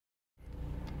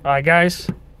Hi guys,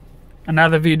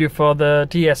 another video for the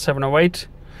DS708.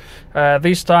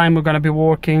 This time we're going to be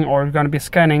working, or we're going to be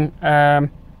scanning Citroën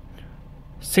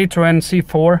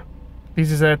C4.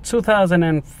 This is a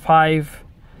 2005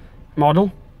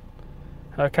 model.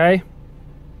 Okay,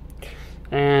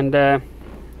 and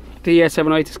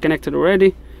DS708 is connected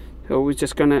already, so we're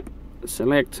just gonna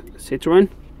select Citroën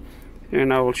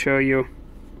and I will show you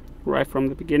right from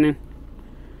the beginning.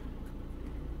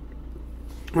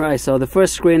 Right, so the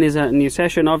first screen is a new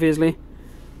session, obviously.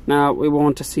 Now we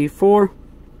want a C4.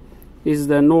 This is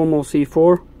the normal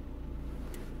C4,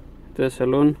 the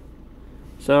saloon.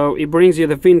 So it brings you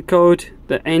the VIN code,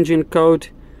 the engine code,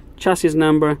 chassis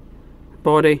number,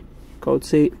 body, code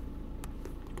C.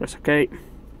 Press OK.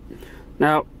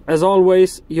 Now, as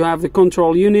always, you have the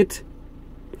control unit,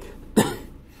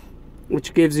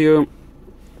 which gives you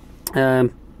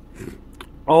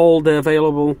all the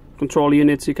available control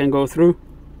units you can go through.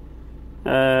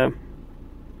 As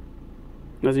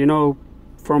you know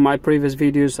from my previous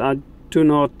videos, I do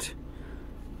not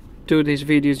do these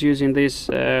videos using this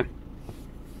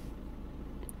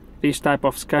type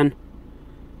of scan.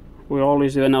 We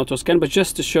always do an auto scan, but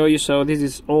just to show you, so this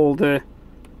is all the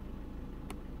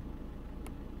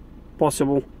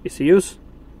possible ECUs.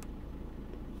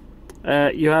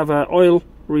 You have an oil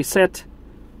reset,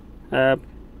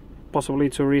 possibly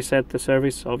to reset the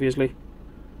service, obviously.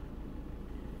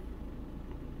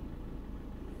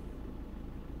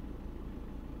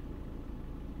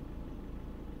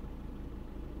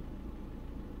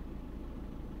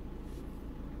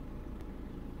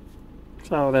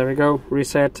 So there we go,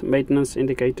 reset maintenance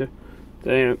indicator.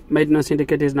 The maintenance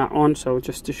indicator is not on, so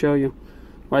just to show you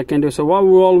what I can do. So what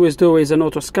we always do is an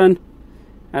auto scan.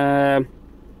 That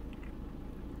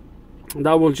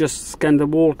will just scan the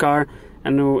whole car,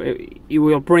 and it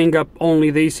will bring up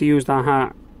only the ECUs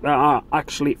that are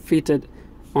actually fitted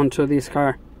onto this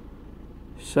car.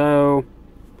 So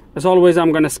as always,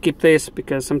 I'm gonna skip this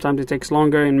because sometimes it takes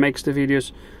longer and makes the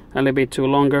videos a little bit too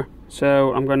longer.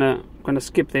 So I'm gonna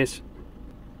skip this.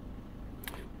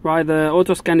 Right, the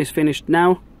auto scan is finished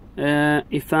now.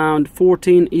 It found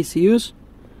 14 ECUs,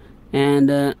 and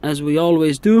as we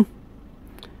always do,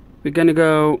 we're gonna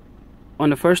go on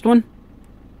the first one,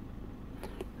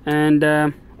 and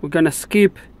we're gonna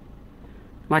skip,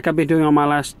 like I've been doing on my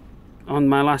last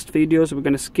videos. We're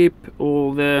gonna skip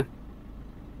all the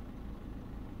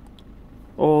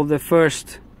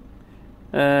first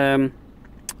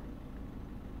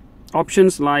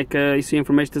options, like ECU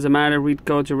information doesn't matter, read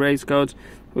codes, erase codes.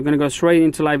 We're going to go straight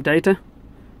into live data.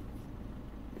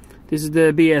 This is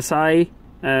the BSI,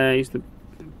 is the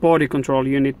body control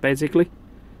unit, basically.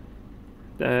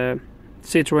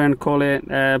 Citroën call it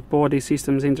body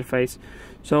systems interface.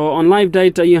 So on live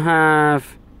data you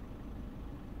have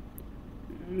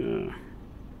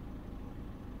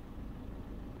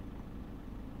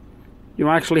you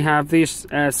actually have these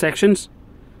sections.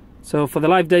 So for the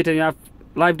live data, you have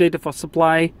live data for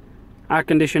supply, air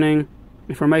conditioning,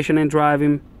 information and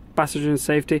driving, passenger and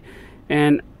safety.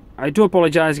 And I do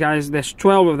apologize, guys, there's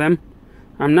 12 of them.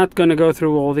 I'm not going to go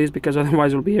through all these because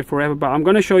otherwise we'll be here forever, but I'm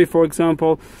going to show you, for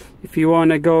example, if you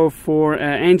want to go for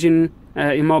engine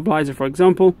immobilizer, for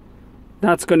example,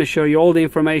 that's going to show you all the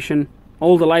information,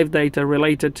 all the live data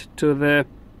related to the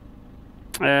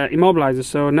immobilizer.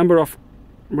 So number of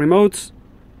remotes,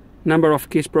 number of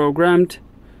keys programmed,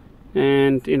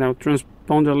 and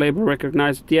transponder label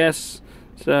recognized, yes.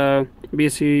 So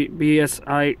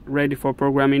BSI ready for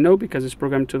programming, no, because it's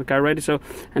programmed to the car ready. So,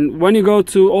 and when you go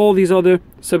to all these other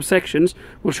subsections,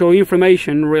 we'll show you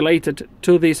information related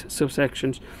to these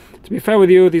subsections. To be fair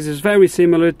with you, this is very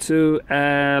similar to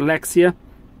Lexia,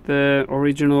 the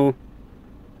original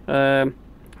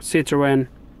Citroën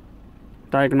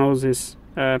diagnosis.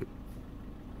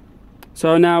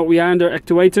 So now we are under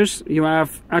actuators. You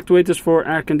have actuators for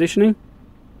air conditioning.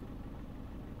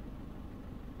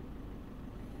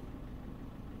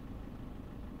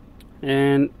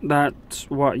 And that's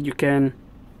what you can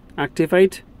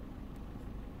activate.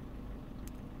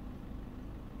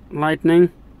 Lightning.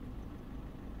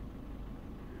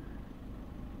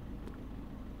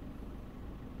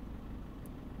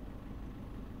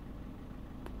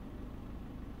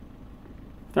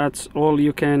 That's all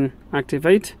you can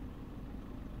activate.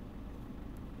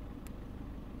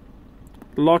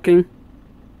 Locking.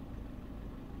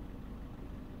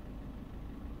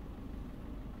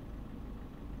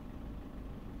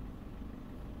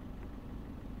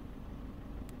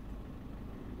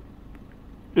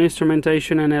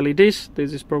 Instrumentation and LEDs.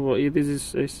 This is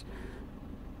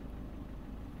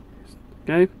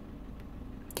okay.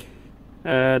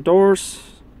 Doors,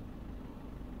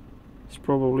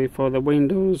 probably for the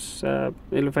windows,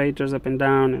 elevators up and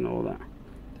down and all that.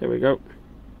 There we go.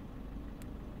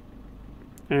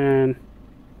 And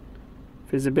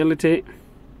visibility.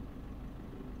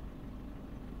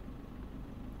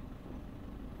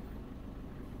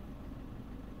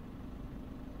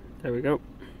 There we go.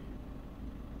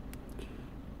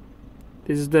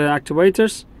 This is the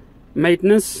activators,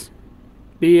 maintenance,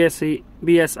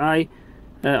 BSI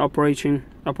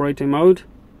operating mode,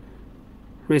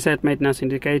 reset maintenance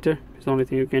indicator. It's the only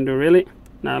thing you can do really.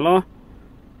 Now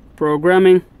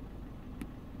programming.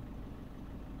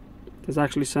 There's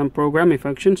actually some programming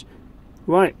functions.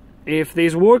 Right, if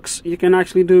this works, you can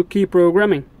actually do key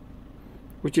programming,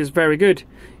 which is very good.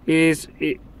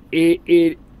 It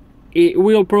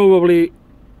will probably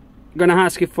gonna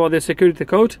ask you for the security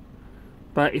code,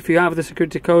 but if you have the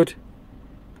security code,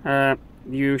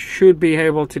 you should be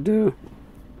able to do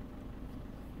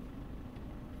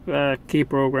key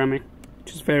programming,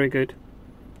 which is very good.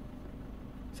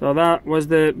 So that was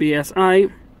the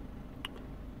BSI.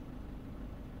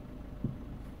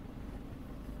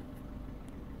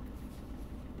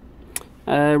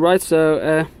 Right,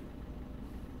 so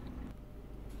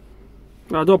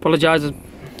I do apologize,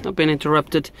 I've been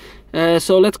interrupted.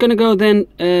 So let's gonna go then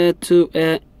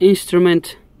to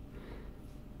instrument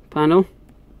panel.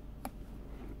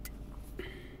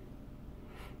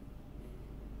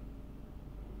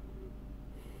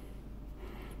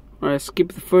 Alright,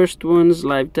 skip the first ones,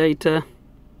 live data,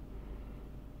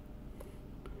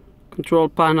 control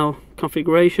panel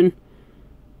configuration.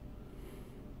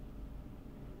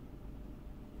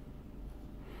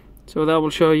 So that will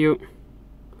show you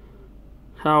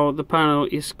how the panel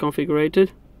is configured.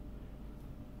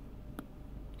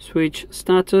 Switch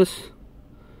status,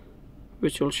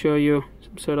 which will show you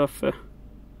some sort of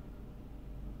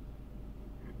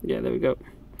yeah, there we go.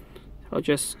 I'll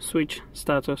just switch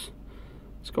status.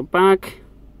 Let's go back,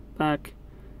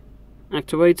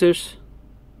 activators,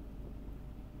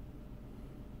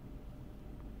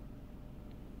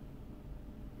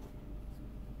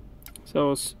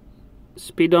 so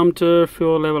speedometer,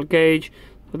 fuel level gauge.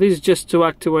 So this is just to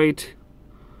activate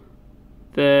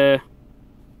the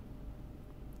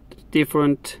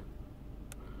different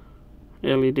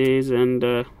LEDs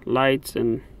and lights,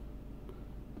 and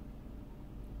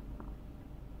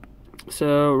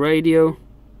so radio.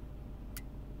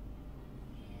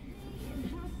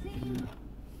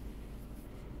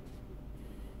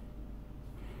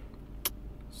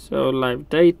 So live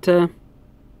data.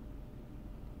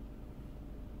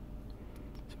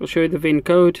 So I'll show you the VIN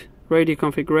code, radio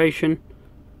configuration.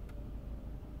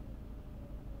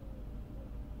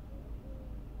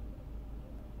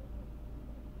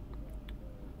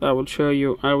 That will show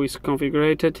you how it's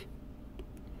configured.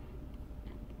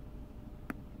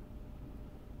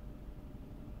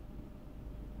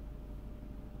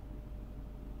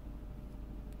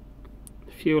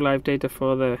 A few live data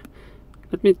for the.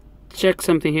 Let me check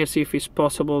something here, see if it's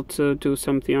possible to do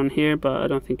something on here, but I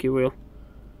don't think it will.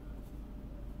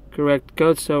 Correct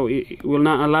code, so it will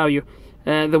not allow you.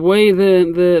 The way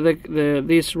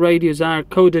these radios are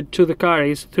coded to the car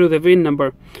is through the VIN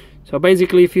number. So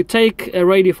basically, if you take a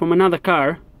radio from another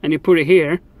car and you put it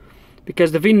here,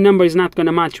 because the VIN number is not going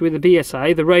to match with the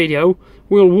BSI, the radio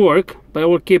will work, but it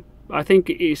will keep. I think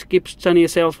it keeps turning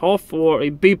itself off, or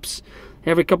it beeps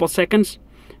every couple of seconds.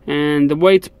 And the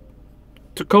way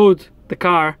to code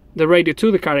the radio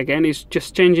to the car again is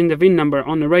just changing the VIN number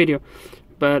on the radio,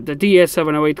 but the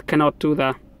DS708 cannot do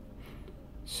that.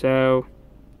 So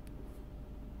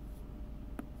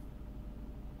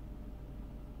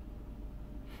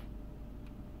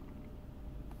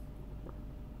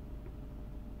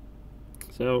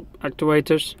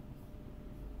activators,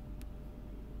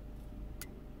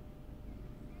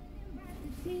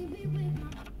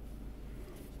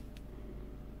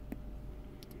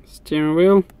 steering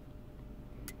wheel,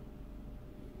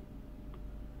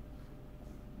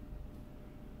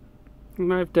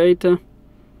 live data.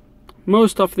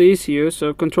 Most of the ECUs,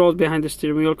 so controls behind the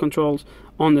steering wheel, controls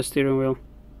on the steering wheel.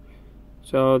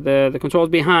 So the controls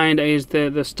behind is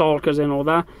the stalkers and all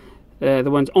that.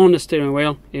 The ones on the steering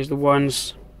wheel is the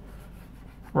ones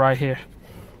right here.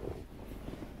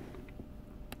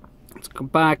 Let's go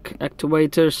back.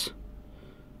 Activators,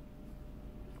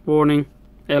 warning,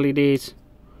 LEDs.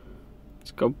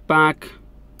 Let's go back.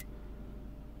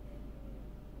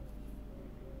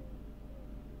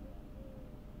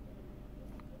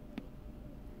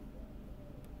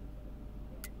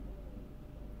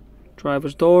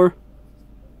 Driver's door,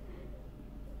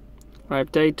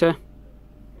 live data,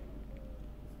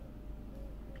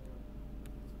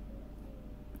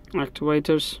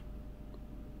 activators,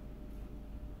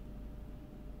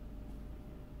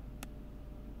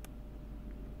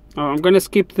 I'm gonna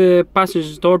skip the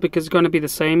passenger door because it's gonna be the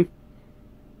same.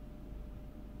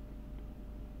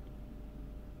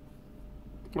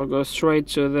 I'll go straight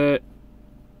to the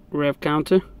Rev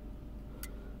Counter,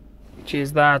 which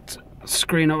is that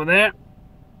screen over there.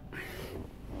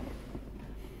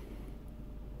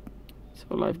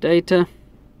 So live data,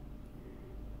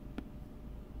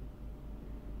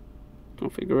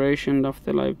 configuration of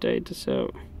the live data.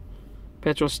 So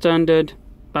petrol standard,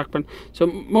 backbone. So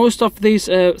most of these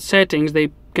settings,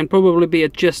 they can probably be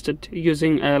adjusted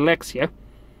using Lexia,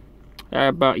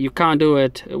 but you can't do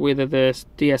it with the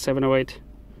DS708.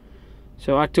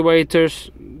 So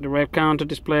activators, the Rev Counter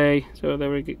display, so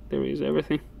there is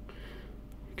everything.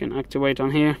 You can activate on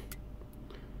here.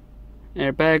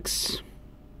 Airbags.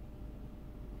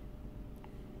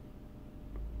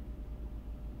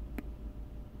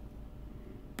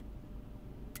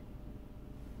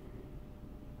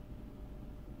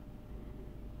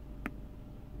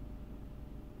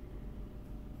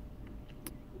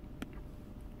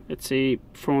 Let's see,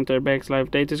 front airbags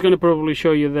live data. It's going to probably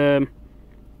show you the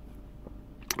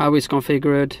how it's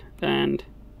configured and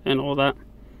all that.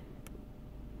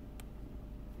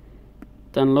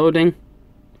 Done loading.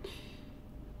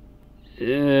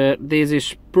 This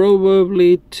is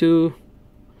probably to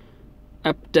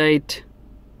update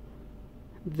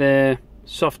the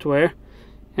software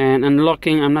and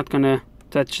unlocking. I'm not gonna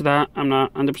touch that. I'm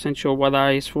not 100% sure what that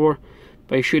is for,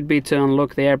 but it should be to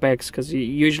unlock the airbags, because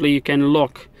usually you can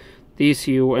lock the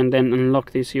ECU and then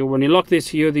unlock the ECU. When you lock the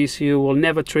ECU will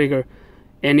never trigger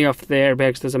any of the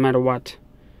airbags, doesn't matter what.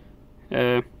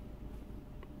 Then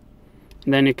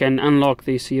you can unlock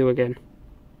the ECU again,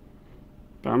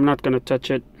 but I'm not gonna touch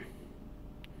it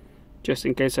just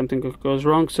in case something goes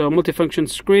wrong. So multifunction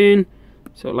screen,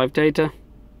 so live data.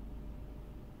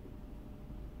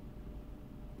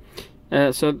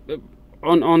 So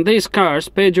on these cars,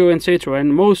 Peugeot and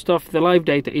Citroën, most of the live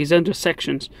data is under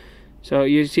sections. So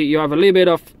you see you have a little bit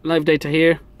of live data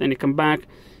here, then you come back,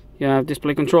 you have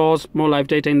display controls, more live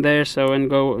data in there, so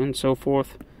and so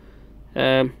forth.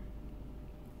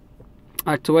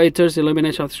 Activators,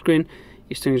 illumination of the screen,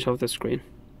 extinguish of the screen.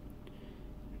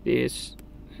 That's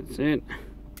it.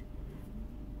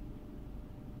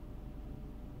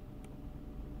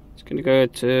 It's gonna go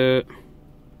to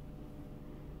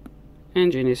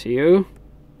engine ECU.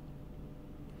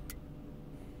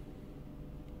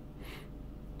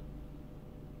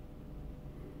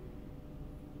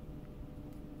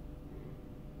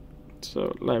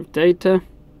 So live data.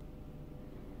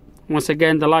 Once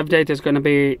again, the live data is going to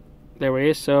be, there it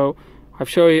is. So I've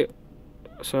shown you,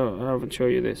 so I haven't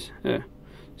shown you this.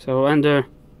 So under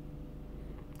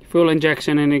fuel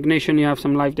injection and ignition, you have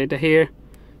some live data here.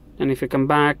 And if you come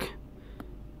back,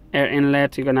 air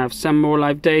inlet, you're going to have some more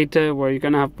live data, where you're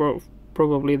going to have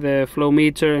probably the flow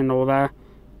meter and all that.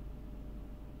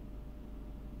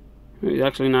 It's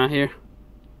actually not here.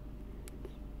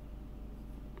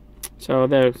 So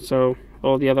there, so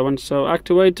all the other ones. So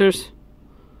activators.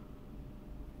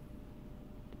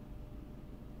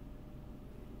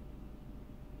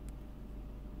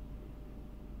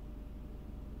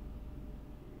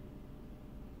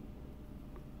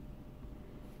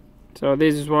 So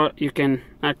this is what you can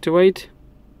activate.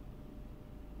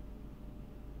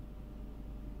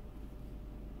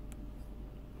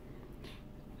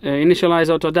 Initialize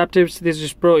auto adaptives. This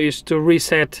is to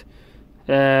reset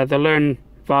the learn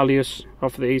values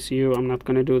of the ECU. I'm not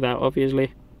going to do that,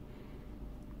 obviously.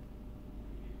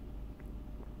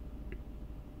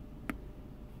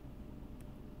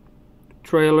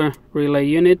 Trailer relay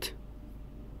unit.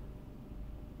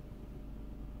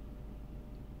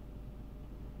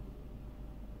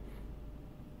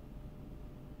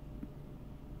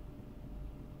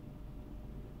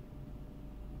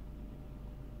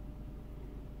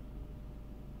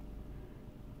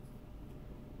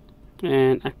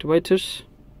 And activators.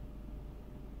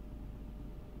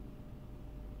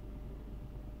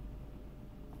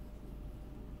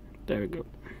 There we go.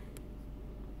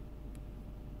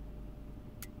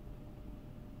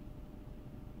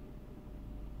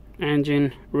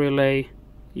 Engine relay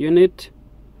unit.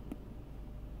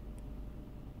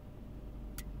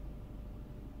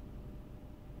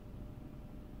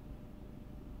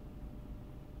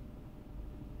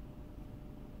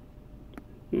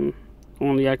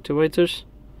 Only activators.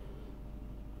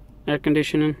 Air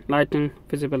conditioning, lighting,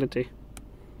 visibility.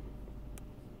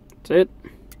 That's it.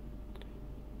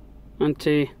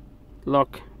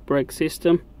 Anti-lock brake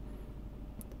system.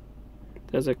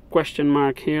 There's a question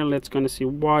mark here. Let's gonna see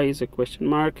why is a question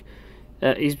mark.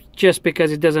 It's just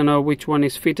because it doesn't know which one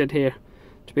is fitted here.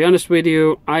 To be honest with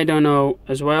you, I don't know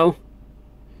as well.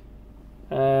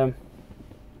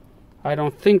 I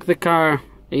don't think the car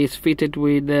is fitted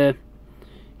with the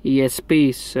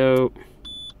ESP, so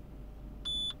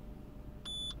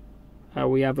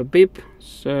we have a beep,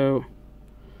 so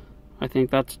I think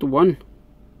that's the one.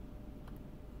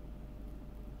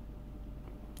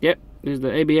 Yep, this is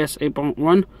the ABS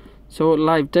 8.1. So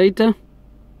live data,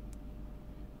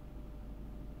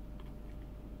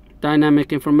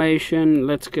 dynamic information.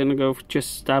 Let's gonna go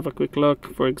just have a quick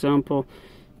look. For example,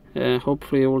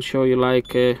 hopefully it will show you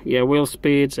like yeah, wheel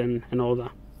speeds and all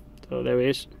that. So there it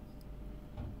is.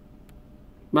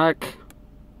 Back.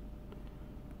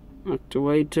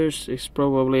 Activators is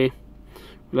probably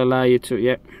will allow you to,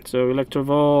 yeah. So electro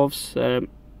valves,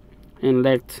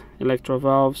 electro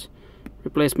valves,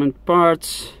 replacement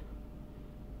parts,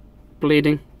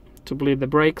 bleeding to bleed the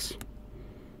brakes.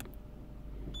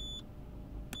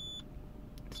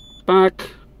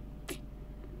 Back.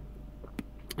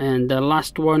 And the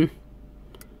last one,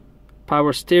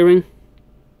 power steering.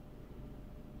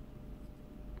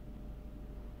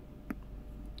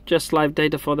 Just live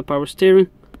data for the power steering.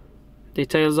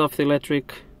 Details of the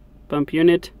electric pump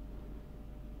unit.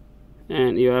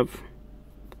 And you have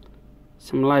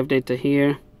some live data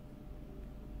here.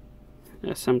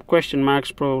 There's some question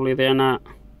marks, probably they're not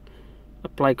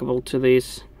applicable to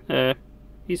this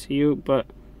ECU, but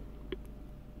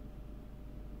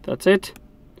that's it.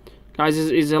 Guys,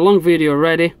 it's a long video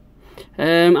already.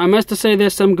 I must say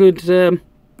there's some good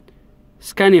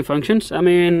scanning functions. I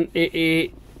mean,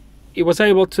 it was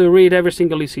able to read every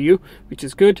single ECU, which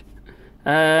is good.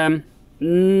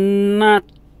 Not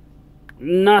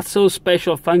so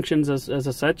special functions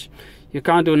as such. You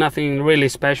can't do nothing really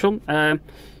special.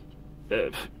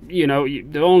 You know,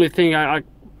 the only thing I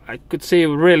could see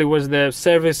really was the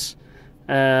service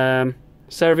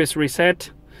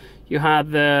reset. You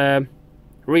had the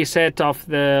reset of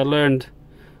the learned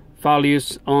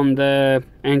values on the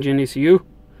engine ECU,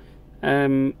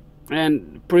 and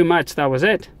pretty much that was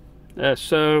it.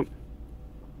 So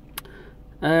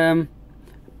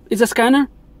it's a scanner,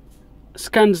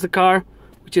 scans the car,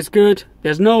 which is good.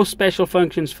 There's no special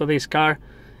functions for this car,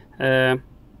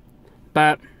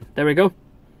 but there we go.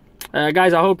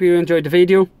 Guys, I hope you enjoyed the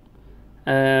video,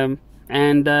 and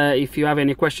if you have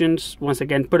any questions, once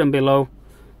again put them below,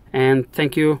 and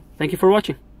thank you for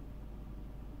watching.